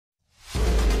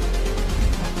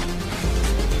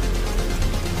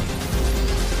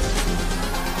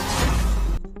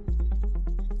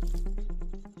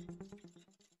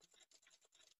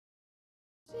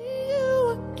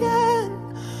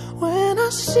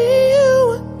see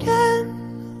you again.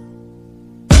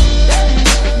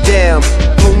 Damn,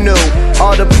 who knew?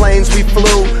 All the planes we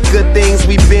flew, good things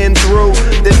we've been through,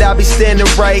 that I'll be standing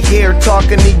right here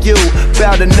talking to you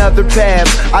about another path.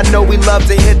 I know we love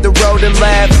to hit the road and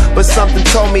laugh, but something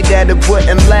told me that it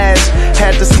wouldn't last.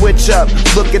 Had to switch up,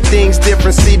 look at things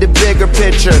different, see the bigger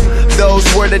picture. Those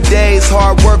were the days,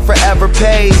 hard work forever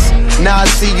pays. Now I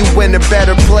see you in a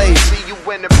better place.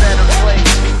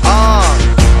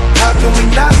 How can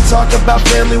we not talk about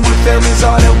family when family's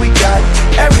all that we got?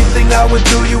 Everything I would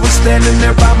do, you were standing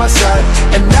there by my side,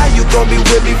 and now you gon' be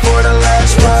with me for the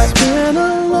last ride. It's been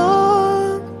a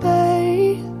long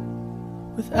day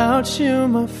without you,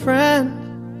 my friend,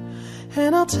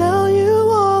 and I'll tell you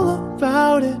all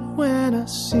about it when I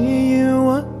see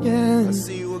you again.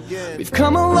 We've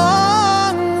come a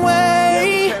long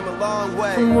way,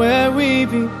 from where we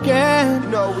began. You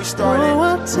know we started. Oh,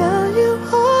 I'll tell you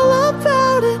all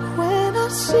about it when I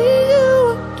see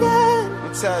you again.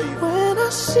 I'll tell you. When I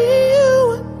see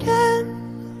you again.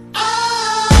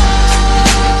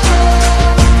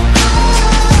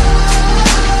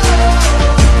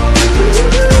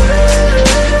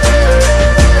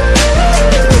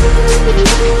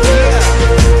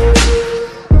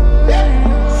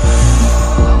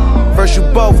 First you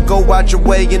both go out your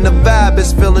way and the vibe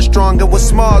is feeling strong. And what's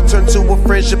small turn to a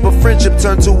friendship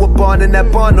turn to a bond, and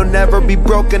that bond will never be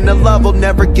broken. The love will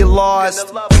never get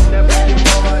lost.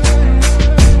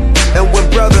 And when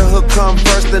brotherhood come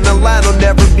first, then the line will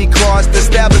never be crossed.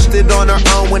 Established it on our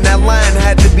own when that line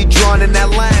had to be drawn, and that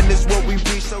line is what we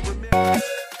reach. So remember.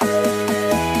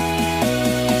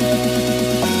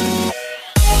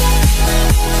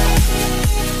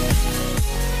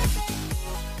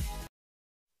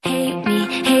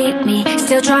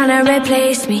 Still trying to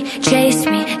replace me, chase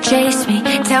me, chase me.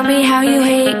 Tell me how you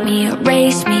hate me,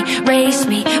 erase me, race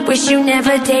me. Wish you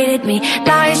never dated me.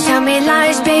 Lies, tell me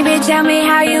lies, baby, tell me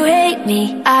how you hate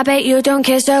me. I bet you don't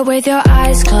kiss her with your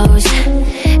eyes closed.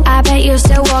 I bet you're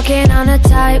still walking on a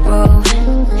tightrope.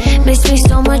 Miss me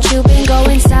so much, you've been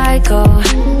going psycho.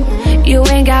 You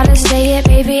ain't gotta say it,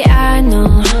 baby, I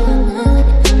know.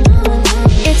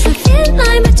 It's a thin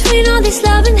line between all this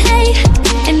love and hate,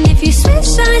 and if you switch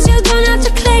sides, you're gonna have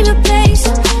to claim your place.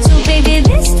 So baby,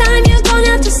 this time you're gonna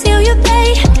have to seal your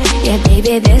fate. Yeah,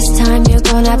 baby, this time you're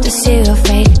gonna have to seal your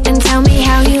fate. And tell me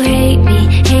how you hate me.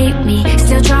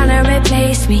 Still trying to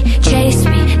replace me, chase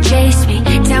me, chase me.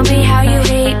 Tell me how you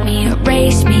hate me,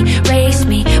 erase me, race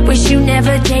me. Wish you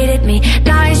never dated me.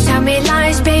 Lies, tell me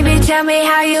lies, baby, tell me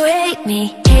how you hate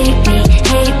me.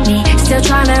 Hate me, still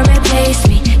trying to replace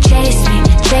me, chase me,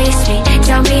 chase me.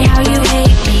 Tell me how you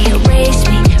hate me, erase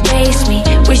me, race me.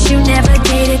 Wish you never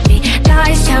dated me.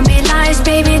 Lies, tell me lies,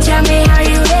 baby, tell me how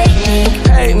you hate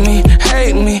me.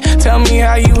 Hate me, tell me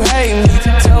how you hate me.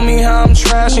 Tell me how I'm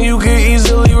trash and you could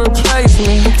easily replace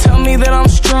me. Tell me that I'm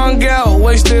strung out,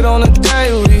 wasted on a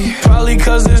daily. Probably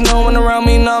cause there's no one around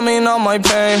me numbing all my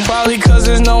pain. Probably cause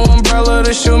there's no umbrella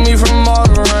to shield me from all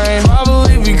the rain.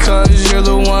 Probably because you're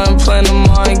the one playing the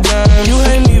mind game. You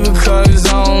hate me because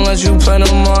I don't let you play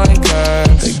no mind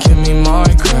games. They give me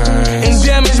migraine and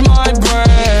damage my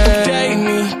brain. Date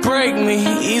me, break me,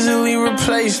 easily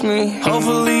replace me.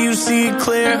 Hopefully you see it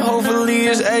clear, hopefully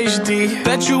it's HD.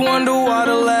 Bet you wonder why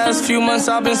the last few months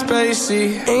I've been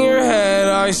spacey. In your head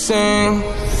I sing.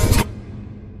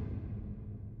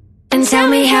 And tell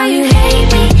me how you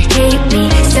hate me.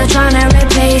 Still trying to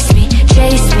replace me,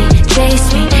 chase me,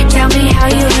 chase me. Tell me how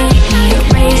you hate me,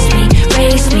 erase me,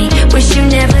 race me. Wish you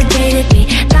never dated me.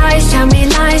 Lies, tell me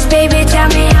lies, baby, tell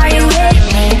me how you hate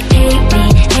me.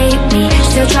 Hate me,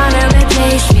 still trying to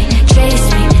replace me, chase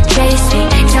me, chase me.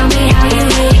 Tell me how you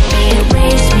hate me,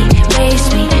 erase me, race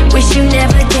me. Wish you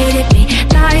never dated me.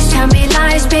 Lies, tell me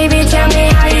lies, baby, tell me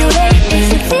how you hate me.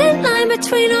 It's a thin line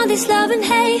between all this love and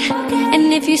hate,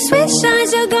 and if you switch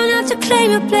sides, you're gonna have to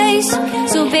claim your place.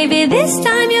 So baby, this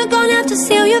time you're gonna have to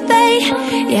seal your fate.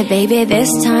 Yeah, baby, this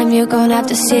time you're gonna have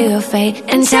to seal your fate.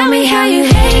 And tell me how you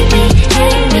hate me.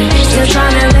 Still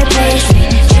trying to replace me,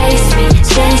 chase me,